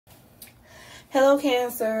Hello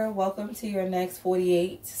Cancer, welcome to your next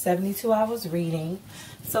 48 to 72 hours reading.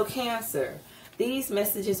 So Cancer, these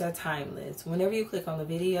messages are timeless. Whenever you click on the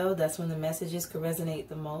video, that's when the messages could resonate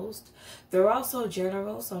the most. They're also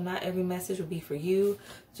general, so not every message will be for you.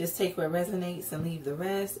 Just take what resonates and leave the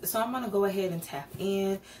rest. So I'm going to go ahead and tap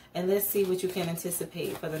in and let's see what you can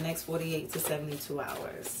anticipate for the next 48 to 72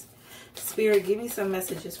 hours. Spirit, give me some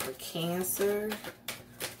messages for Cancer.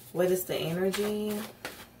 What is the energy?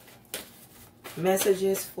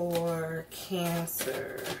 Messages for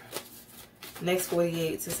Cancer. Next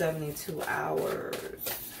 48 to 72 hours.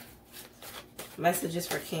 Messages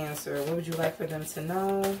for Cancer. What would you like for them to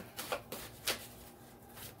know?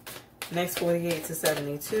 Next 48 to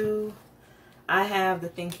 72. I have the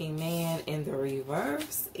Thinking Man in the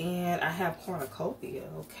reverse. And I have Cornucopia.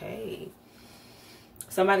 Okay.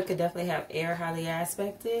 Somebody could definitely have air highly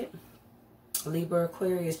aspected. Libra,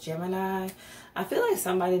 Aquarius, Gemini. I feel like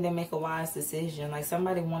somebody didn't make a wise decision. Like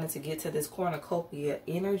somebody wanted to get to this cornucopia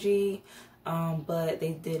energy, but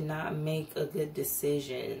they did not make a good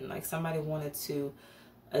decision. Like somebody wanted to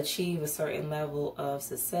achieve a certain level of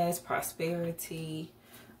success, prosperity,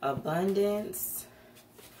 abundance.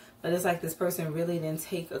 But it's like this person really didn't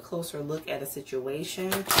take a closer look at a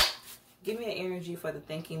situation. Give me an energy for the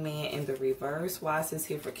Thinking Man in the reverse. Why is this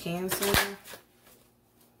here for Cancer?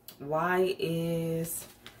 Why is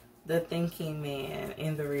the Thinking Man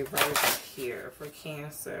in the reverse here for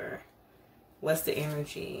Cancer? What's the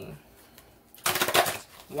energy?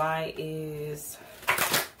 Why is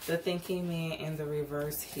the Thinking Man in the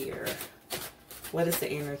reverse here? What is the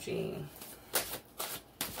energy?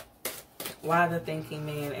 Why the Thinking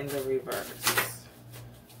Man in the reverse?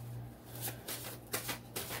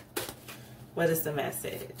 What is the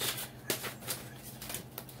message?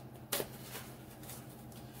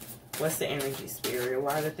 What's the energy, Spirit?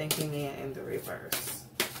 Why the Thinking Man in the reverse?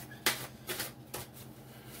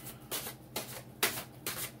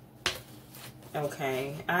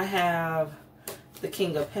 Okay, I have the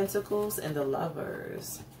King of Pentacles and the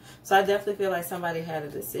Lovers. So I definitely feel like somebody had a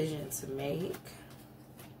decision to make.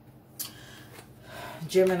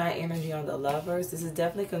 Gemini energy on the Lovers. This is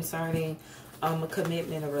definitely concerning a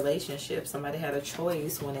commitment, a relationship. Somebody had a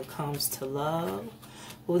choice when it comes to love,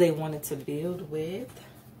 who they wanted to build with.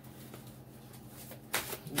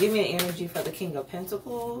 Give me an energy for the King of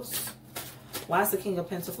Pentacles. Why is the King of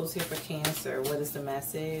Pentacles here for Cancer? What is the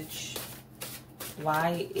message?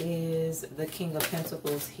 Why is the King of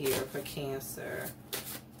Pentacles here for Cancer?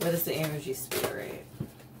 What is the energy, Spirit?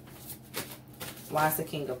 Why is the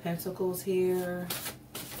King of Pentacles here?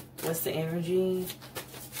 What's the energy?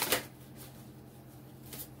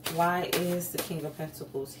 Why is the King of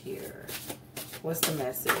Pentacles here? What's the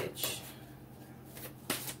message?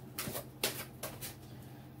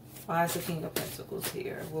 Why is the King of Pentacles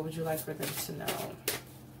here? What would you like for them to know?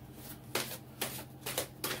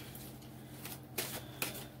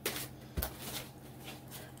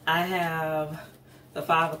 I have the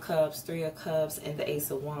Five of Cups, Three of Cups, and the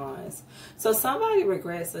Ace of Wands. So somebody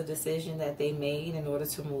regrets a decision that they made in order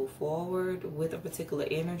to move forward with a particular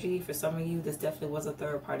energy. For some of you, this definitely was a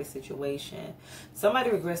third-party situation.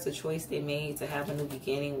 Somebody regrets the choice they made to have a new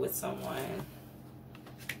beginning with someone.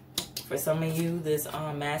 For some of you, this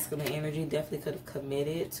masculine energy definitely could have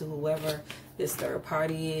committed to whoever this third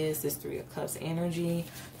party is, this Three of Cups energy.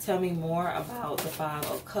 Tell me more about the Five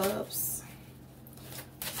of Cups.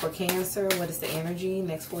 For Cancer, what is the energy?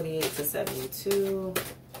 Next 48 to 72.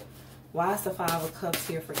 Why is the Five of Cups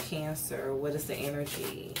here for Cancer? What is the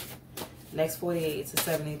energy? Next 48 to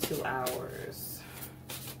 72 hours.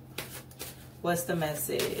 What's the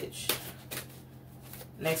message?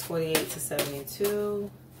 Next 48 to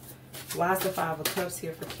 72. Why is the Five of Cups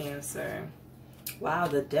here for Cancer? Wow,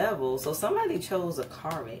 the Devil. So somebody chose a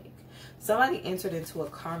karmic. Somebody entered into a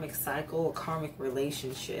karmic cycle, a karmic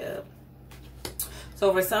relationship.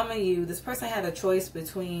 So for some of you, this person had a choice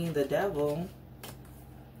between the Devil,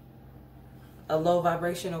 a low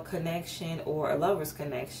vibrational connection, or a lover's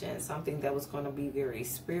connection. Something that was going to be very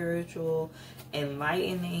spiritual,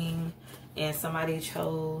 enlightening. And somebody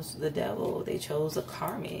chose the Devil. They chose a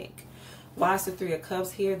karmic. Why is the Three of Cups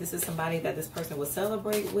here? This is somebody that this person would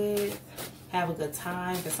celebrate with, have a good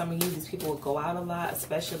time. For some of you, these people would go out a lot,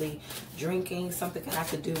 especially drinking. Something could have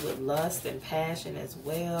to do with lust and passion as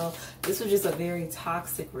well. This was just a very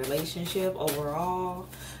toxic relationship overall.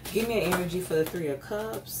 Give me an energy for the Three of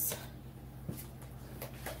Cups.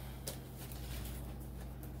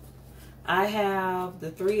 I have the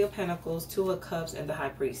Three of Pentacles, Two of Cups, and the High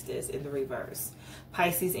Priestess in the reverse.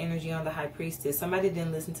 Pisces energy on the High Priestess. Somebody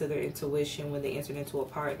didn't listen to their intuition when they entered into a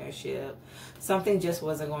partnership. Something just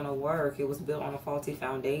wasn't going to work. It was built on a faulty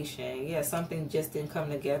foundation. Yeah, something just didn't come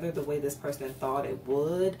together the way this person thought it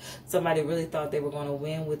would. Somebody really thought they were going to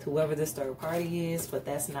win with whoever this third party is, but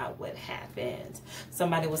that's not what happened.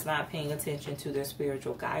 Somebody was not paying attention to their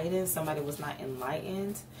spiritual guidance. Somebody was not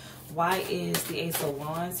enlightened. Why is the Ace of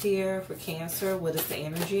Wands here for Cancer? What is the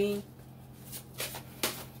energy?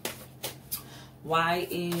 Why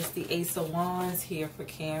is the Ace of Wands here for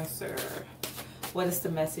Cancer? What is the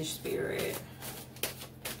message, Spirit?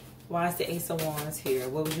 Why is the Ace of Wands here?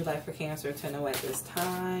 What would you like for Cancer to know at this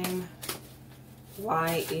time?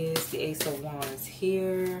 Why is the Ace of Wands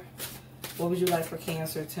here? What would you like for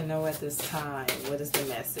Cancer to know at this time? What is the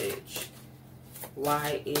message?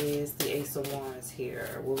 Why is the Ace of Wands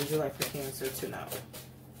here? What would you like for Cancer to know?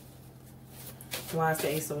 Why is the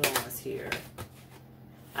Ace of Wands here?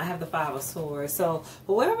 I have the Five of Swords. So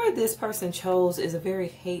whoever this person chose is a very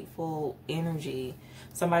hateful energy.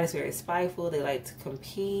 Somebody's very spiteful. They like to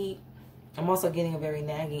compete. I'm also getting a very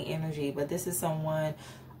nagging energy. But this is someone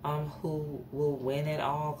who will win at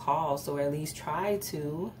all costs, or at least try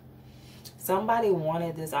to. Somebody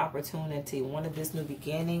wanted this opportunity, wanted this new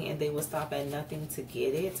beginning, and they would stop at nothing to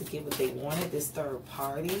get it, to get what they wanted, this third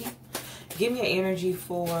party. Give me an energy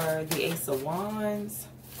for the Ace of Wands.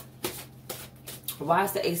 Why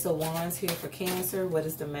is the Ace of Wands here for Cancer? What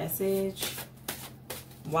is the message?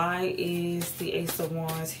 Why is the Ace of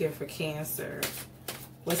Wands here for Cancer?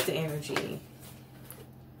 What's the energy?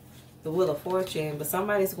 The Wheel of Fortune. But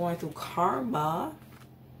somebody's going through karma.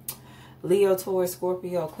 Leo, Taurus,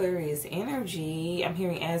 Scorpio, Aquarius energy. I'm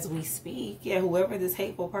hearing as we speak. Yeah, whoever this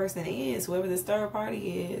hateful person is, whoever this third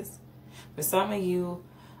party is. For some of you,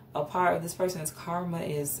 a part of this person's karma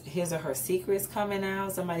is his or her secrets coming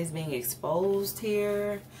out. Somebody's being exposed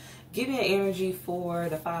here. Give me an energy for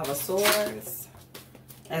the Five of Swords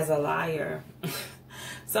as a liar.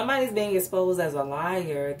 Somebody's being exposed as a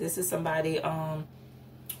liar. This is somebody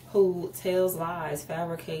who tells lies,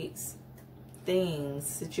 fabricates things,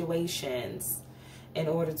 situations in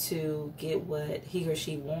order to get what he or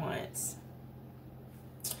she wants.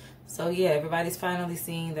 So yeah, everybody's finally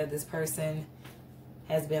seeing that this person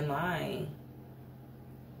has been lying,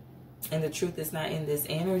 and the truth is not in this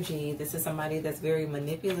energy. This is somebody that's very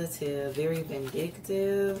manipulative, very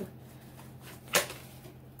vindictive.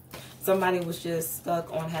 Somebody was just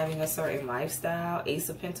stuck on having a certain lifestyle. Ace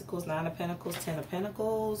of Pentacles, Nine of Pentacles, Ten of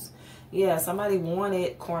Pentacles. Yeah, somebody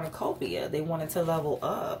wanted cornucopia. They wanted to level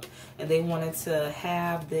up, and they wanted to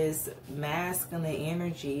have this masculine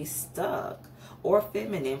energy stuck, or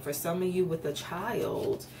feminine for some of you with a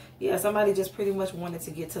child. Yeah, somebody just pretty much wanted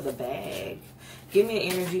to get to the bag. Give me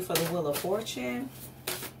an energy for the Wheel of Fortune.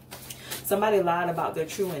 Somebody lied about their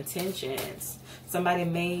true intentions. Somebody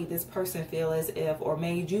made this person feel as if, or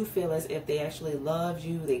made you feel as if they actually loved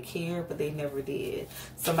you, they cared, but they never did.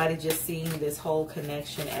 Somebody just seeing this whole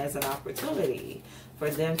connection as an opportunity for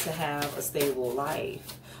them to have a stable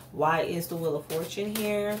life. Why is the Wheel of Fortune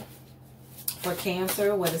here for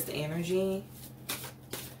Cancer? What is the energy?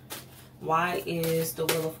 Why is the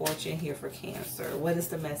Wheel of Fortune here for Cancer? What is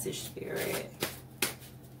the message, Spirit?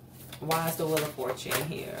 Why is the Wheel of Fortune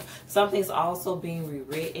here? Something's also being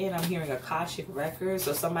rewritten. I'm hearing Akashic records.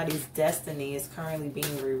 So somebody's destiny is currently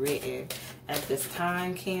being rewritten at this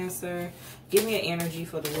time, Cancer. Give me an energy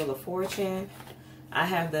for the Wheel of Fortune. I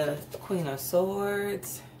have the Queen of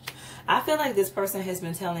Swords. I feel like this person has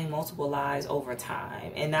been telling multiple lies over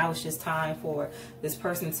time, and now it's just time for this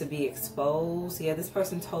person to be exposed. Yeah, this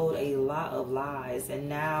person told a lot of lies, and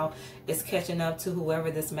now it's catching up to whoever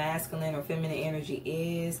this masculine or feminine energy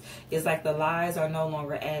is. It's like the lies are no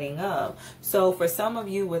longer adding up. So for some of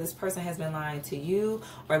you, where this person has been lying to you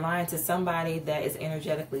or lying to somebody that is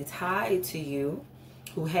energetically tied to you,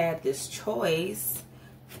 who had this choice,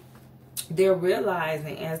 they're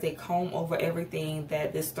realizing as they comb over everything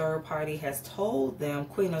that this third party has told them,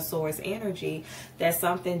 Queen of Swords energy, that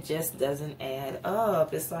something just doesn't add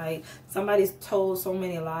up. It's like somebody's told so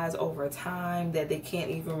many lies over time that they can't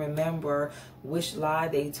even remember which lie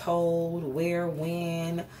they told, where,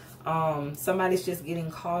 when. Somebody's just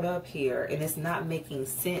getting caught up here, and it's not making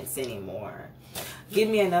sense anymore. Give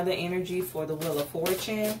me another energy for the Wheel of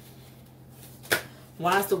Fortune.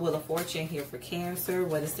 Why is the Wheel of Fortune here for Cancer?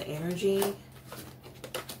 What is the energy?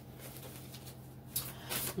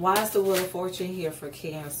 Why is the Wheel of Fortune here for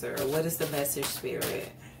Cancer? What is the message,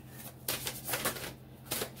 Spirit?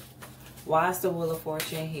 Why is the Wheel of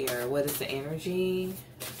Fortune here? What is the energy?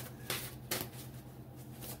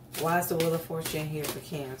 Why is the Wheel of Fortune here for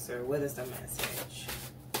Cancer? What is the message?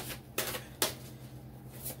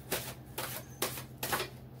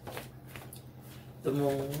 The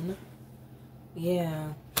Moon.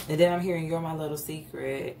 Yeah. And then I'm hearing You're My Little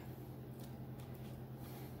Secret.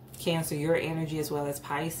 Cancer, your energy as well as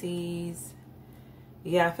Pisces.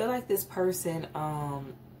 Yeah, I feel like this person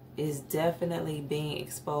is definitely being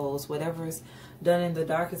exposed. Whatever's done in the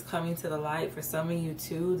dark is coming to the light. For some of you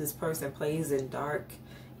too, this person plays in dark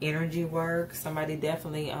energy work. Somebody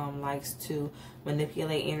definitely likes to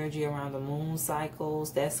manipulate energy around the moon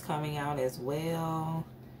cycles. That's coming out as well.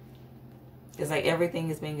 It's like everything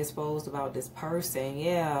is being exposed about this person.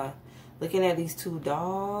 Yeah. Looking at these two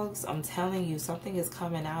dogs, I'm telling you, something is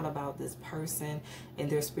coming out about this person and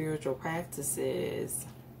their spiritual practices.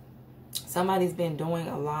 Somebody's been doing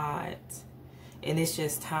a lot, and it's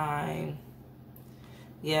just time.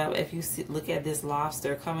 Yeah, if you see, look at this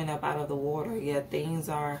lobster coming up out of the water, yeah, things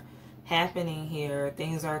are happening here.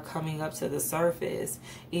 Things are coming up to the surface.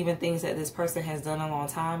 Even things that this person has done a long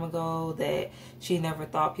time ago that she never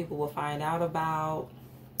thought people would find out about.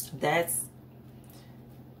 That's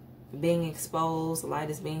being exposed. Light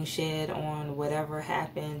is being shed on whatever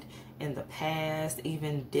happened in the past,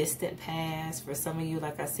 even distant past. For some of you,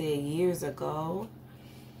 like I said, years ago.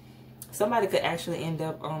 Somebody could actually end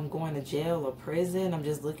up going to jail or prison. I'm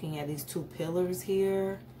just looking at these two pillars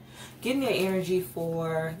here. Give me an energy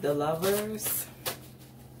for the Lovers.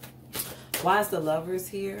 Why is the Lovers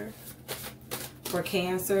here? For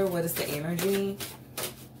Cancer, what is the energy?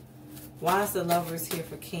 Why is the Lovers here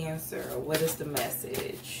for Cancer? What is the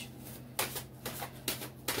message?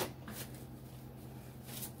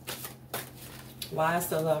 Why is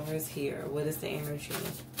the Lovers here? What is the energy?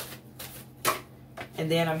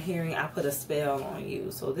 And then I'm hearing, I put a spell on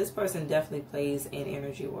you. So this person definitely plays in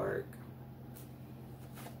energy work.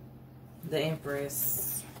 The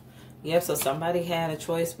Empress. Yep, so somebody had a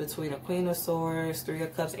choice between a Queen of Swords, Three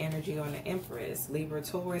of Cups energy, on the Empress. Libra,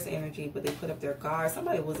 Taurus energy, but they put up their guard.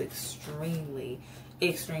 Somebody was extremely,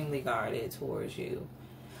 extremely guarded towards you.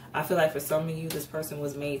 I feel like for some of you, this person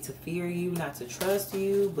was made to fear you, not to trust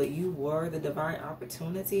you, but you were the divine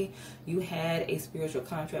opportunity. You had a spiritual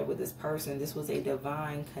contract with this person. This was a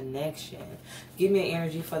divine connection. Give me an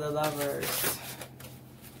energy for the Lovers.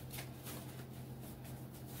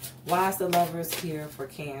 Why is the Lovers here for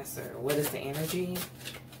Cancer? What is the energy?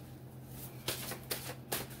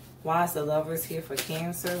 Why is the Lovers here for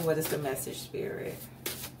Cancer? What is the message, Spirit?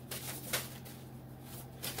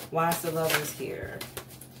 Why is the Lovers here?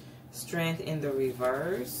 Strength in the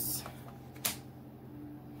reverse.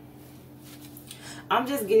 I'm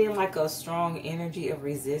just getting like a strong energy of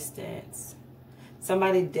resistance.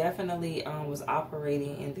 Somebody definitely was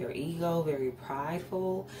operating in their ego, very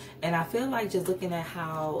prideful. And I feel like just looking at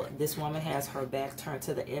how this woman has her back turned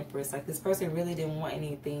to the Empress, like this person really didn't want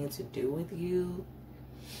anything to do with you.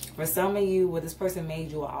 For some of you, where this person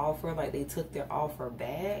made you an offer, like they took their offer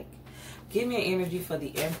back. Give me an energy for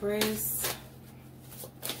the Empress.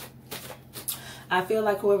 I feel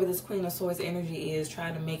like whoever this Queen of Swords energy is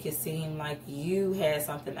trying to make it seem like you had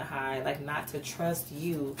something to hide, like not to trust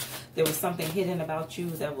you. There was something hidden about you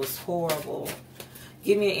that was horrible.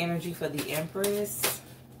 Give me an energy for the Empress.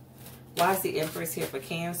 Why is the Empress here for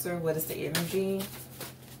Cancer? What is the energy?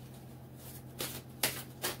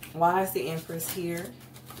 Why is the Empress here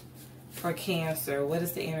for Cancer? What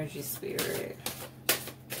is the energy, Spirit?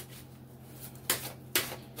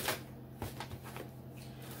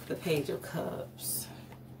 The Page of Cups.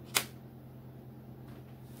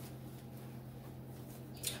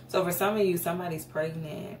 So for some of you, somebody's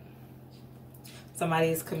pregnant. Somebody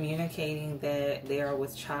is communicating that they are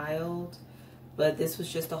with child, but this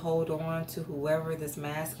was just to hold on to whoever this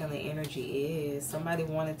masculine energy is. Somebody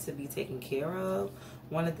wanted to be taken care of,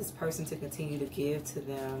 wanted this person to continue to give to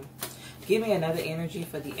them. Give me another energy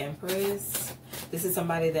for the Empress. This is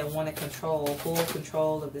somebody that wanted control, full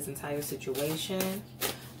control of this entire situation.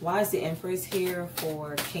 Why is the Empress here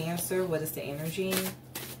for Cancer? What is the energy?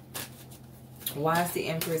 Why is the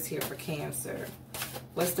Empress here for Cancer?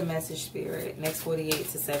 What's the message, Spirit? Next 48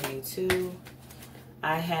 to 72.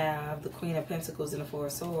 I have the Queen of Pentacles and the Four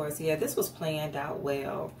of Swords. Yeah, this was planned out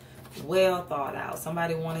well. Well thought out.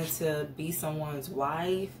 Somebody wanted to be someone's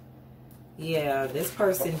wife. Yeah, this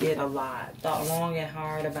person did a lot. Thought long and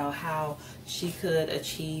hard about how she could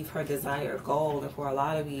achieve her desired goal. And for a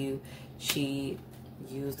lot of you, she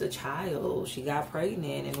used a child. She got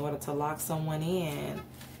pregnant in order to lock someone in.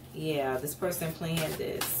 Yeah, this person planned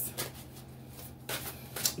this.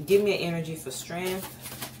 Give me an energy for Strength.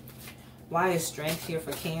 Why is Strength here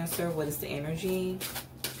for Cancer? What is the energy?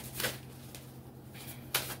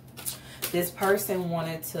 This person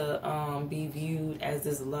wanted to be viewed as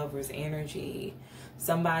this lover's energy.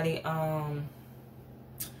 Somebody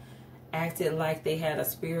acted like they had a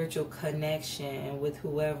spiritual connection with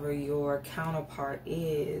whoever your counterpart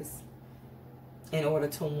is in order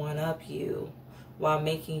to one-up you while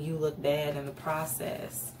making you look bad in the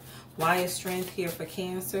process. Why is strength here for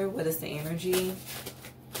Cancer? What is the energy?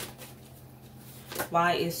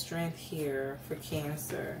 Why is strength here for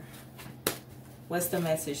Cancer? What's the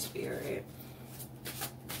message, Spirit?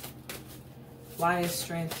 Why is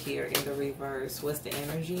strength here in the reverse? What's the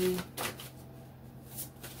energy?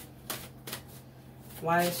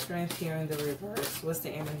 Why is strength here in the reverse? What's the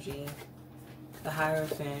energy? The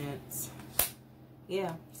Hierophant.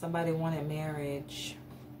 Yeah, somebody wanted marriage.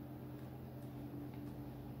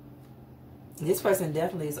 This person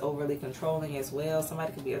definitely is overly controlling as well.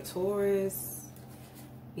 Somebody could be a Taurus.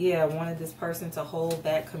 Yeah, wanted this person to hold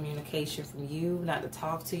back communication from you, not to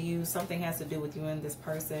talk to you. Something has to do with you and this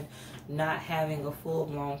person not having a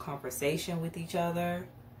full-blown conversation with each other.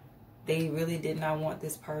 They really did not want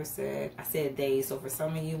this person. I said they, so for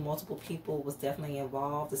some of you, multiple people was definitely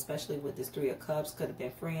involved, especially with this Three of Cups. Could have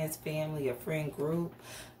been friends, family, a friend group.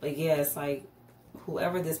 But yeah, it's like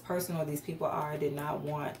whoever this person or these people are did not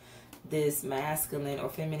want this masculine or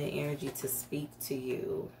feminine energy to speak to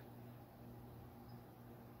you.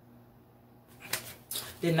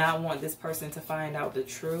 Did not want this person to find out the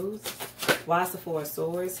truth. Why is the Four of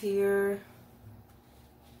Swords here?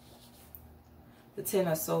 The Ten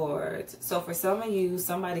of Swords. So for some of you,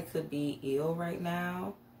 somebody could be ill right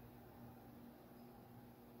now.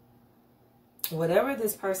 Whatever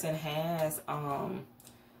this person has,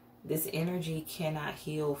 this energy cannot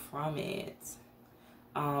heal from it.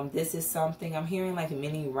 This is something, I'm hearing like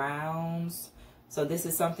many rounds. So this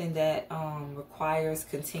is something that requires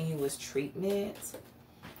continuous treatment.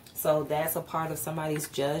 So that's a part of somebody's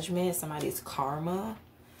judgment, somebody's karma.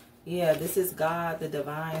 Yeah, this is God, the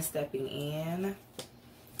divine, stepping in.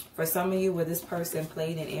 For some of you, where this person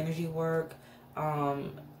played in energy work,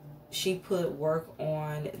 she put work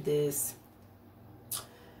on this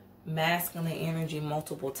masculine energy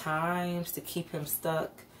multiple times to keep him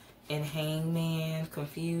stuck in hangman,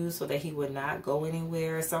 confused, so that he would not go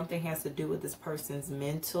anywhere. Something has to do with this person's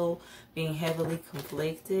mental being heavily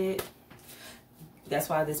conflicted. That's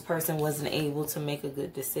why this person wasn't able to make a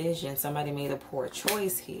good decision. Somebody made a poor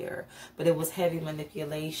choice here, but it was heavy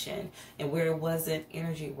manipulation. And where it wasn't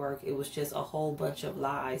energy work, it was just a whole bunch of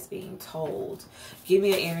lies being told. Give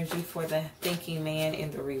me an energy for the thinking man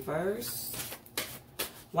in the reverse.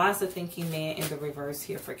 Why is the thinking man in the reverse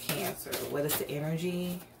here for Cancer? What is the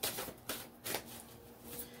energy?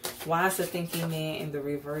 Why is the thinking man in the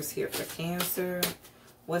reverse here for Cancer?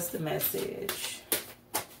 What's the message?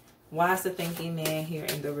 Why is the thinking man here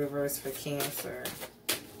in the reverse for Cancer?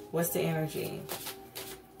 What's the energy?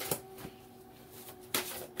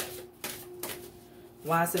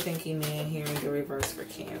 Why is the thinking man here in the reverse for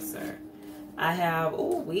Cancer? I have,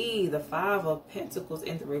 the Five of Pentacles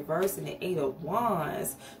in the reverse and the Eight of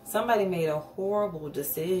Wands. Somebody made a horrible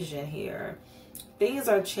decision here. Things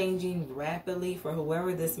are changing rapidly for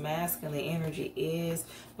whoever this masculine energy is.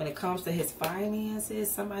 When it comes to his finances,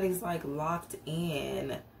 somebody's like locked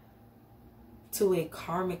in to a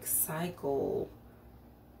karmic cycle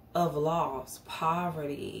of loss,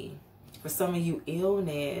 poverty. For some of you,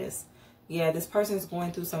 illness. Yeah, this person is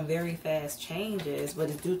going through some very fast changes, but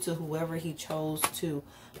it's due to whoever he chose to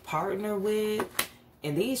partner with.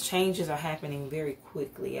 And these changes are happening very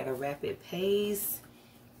quickly at a rapid pace.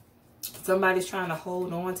 Somebody's trying to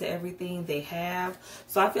hold on to everything they have.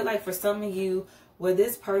 So I feel like for some of you, where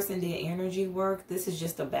this person did energy work, this is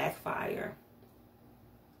just a backfire.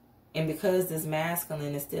 And because this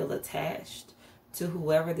masculine is still attached to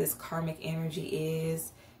whoever this karmic energy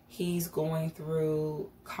is, he's going through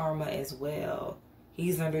karma as well.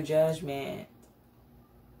 He's under judgment.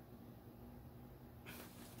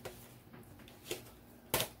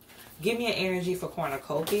 Give me an energy for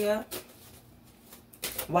cornucopia.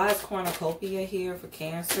 Why is cornucopia here for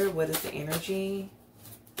Cancer? What is the energy?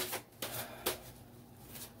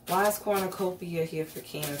 Why is cornucopia here for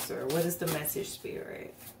Cancer? What is the message,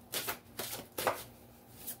 Spirit?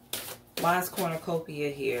 Why is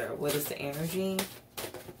cornucopia here? What is the energy?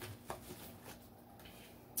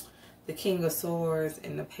 The King of Swords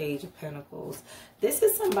and the Page of Pentacles. This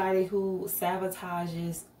is somebody who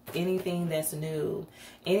sabotages anything that's new.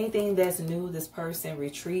 Anything that's new, this person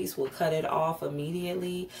retreats, will cut it off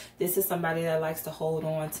immediately. This is somebody that likes to hold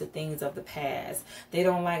on to things of the past. They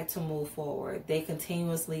don't like to move forward. They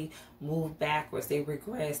continuously move backwards. They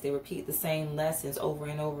regress. They repeat the same lessons over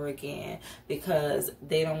and over again because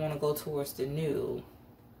they don't want to go towards the new.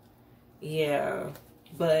 Yeah.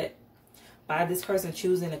 But by this person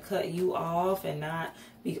choosing to cut you off and not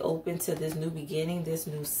be open to this new beginning, this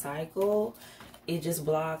new cycle, it just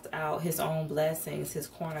blocked out his own blessings, his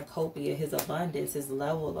cornucopia, his abundance, his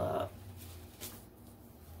level up.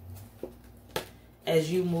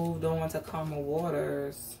 As you moved on to calmer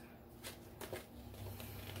waters,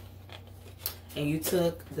 and you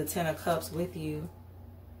took the 10 of Cups with you.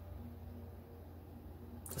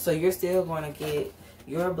 So you're still going to get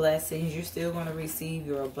your blessings. You're still going to receive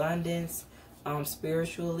your abundance,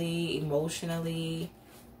 spiritually, emotionally,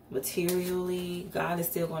 materially. God is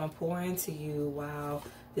still going to pour into you while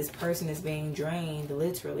this person is being drained,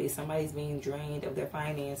 literally. Somebody's being drained of their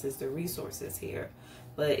finances, their resources here.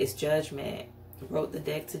 But it's judgment. Wrote the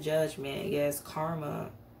deck to judgment. Yes, karma.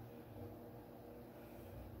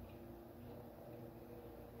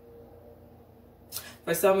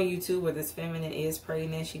 For some of you too, where this feminine is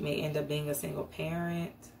pregnant, she may end up being a single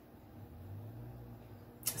parent.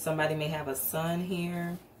 Somebody may have a son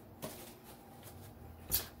here.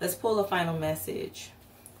 Let's pull a final message.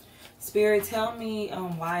 Spirit, tell me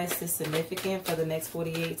why is this significant for the next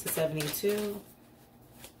 48 to 72?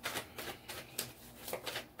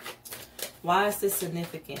 Why is this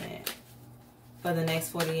significant for the next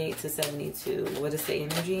 48 to 72? What is the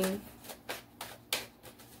energy?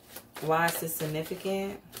 Why is this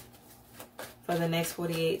significant for the next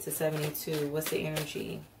 48 to 72? What's the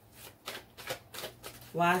energy?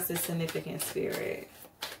 Why is this significant, Spirit,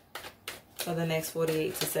 for the next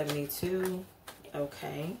 48 to 72?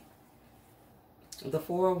 Okay. The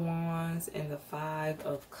 4 of Wands and the 5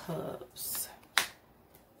 of Cups.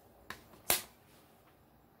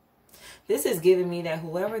 This is giving me that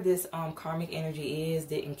whoever this karmic energy is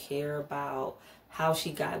didn't care about how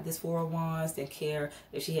she got this 4 of Wands, didn't care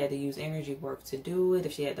if she had to use energy work to do it,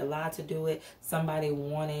 if she had to lie to do it. Somebody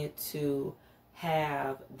wanted to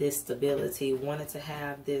have this stability, wanted to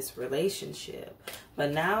have this relationship.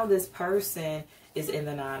 But now this person is in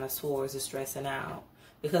the 9 of Swords, is stressing out.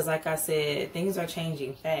 Because like I said, things are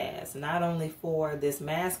changing fast. Not only for this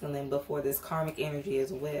masculine, but for this karmic energy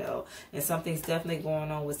as well. And something's definitely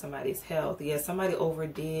going on with somebody's health. Yes, somebody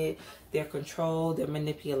overdid their control, their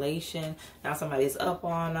manipulation. Now somebody's up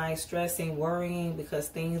all night, stressing, worrying, because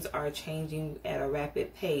things are changing at a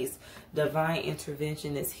rapid pace. Divine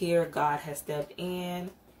intervention is here. God has stepped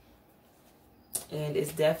in. And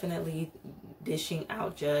is definitely dishing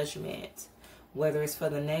out judgment. Whether it's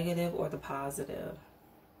for the negative or the positive.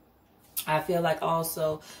 I feel like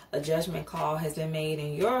also a judgment call has been made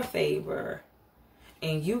in your favor.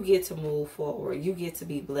 And you get to move forward. You get to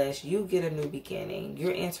be blessed. You get a new beginning.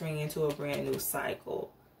 You're entering into a brand new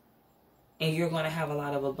cycle. And you're going to have a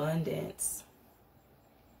lot of abundance.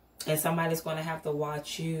 And somebody's going to have to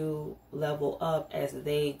watch you level up as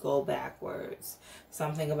they go backwards.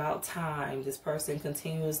 Something about time. This person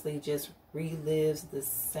continuously just relives the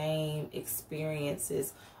same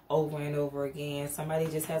experiences over and over again. Somebody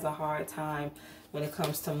just has a hard time when it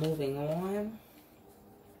comes to moving on.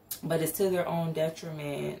 But it's to their own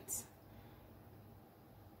detriment.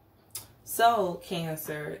 So,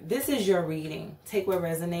 Cancer, this is your reading. Take what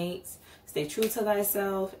resonates. Stay true to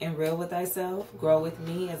thyself and real with thyself. Grow with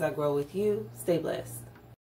me as I grow with you. Stay blessed.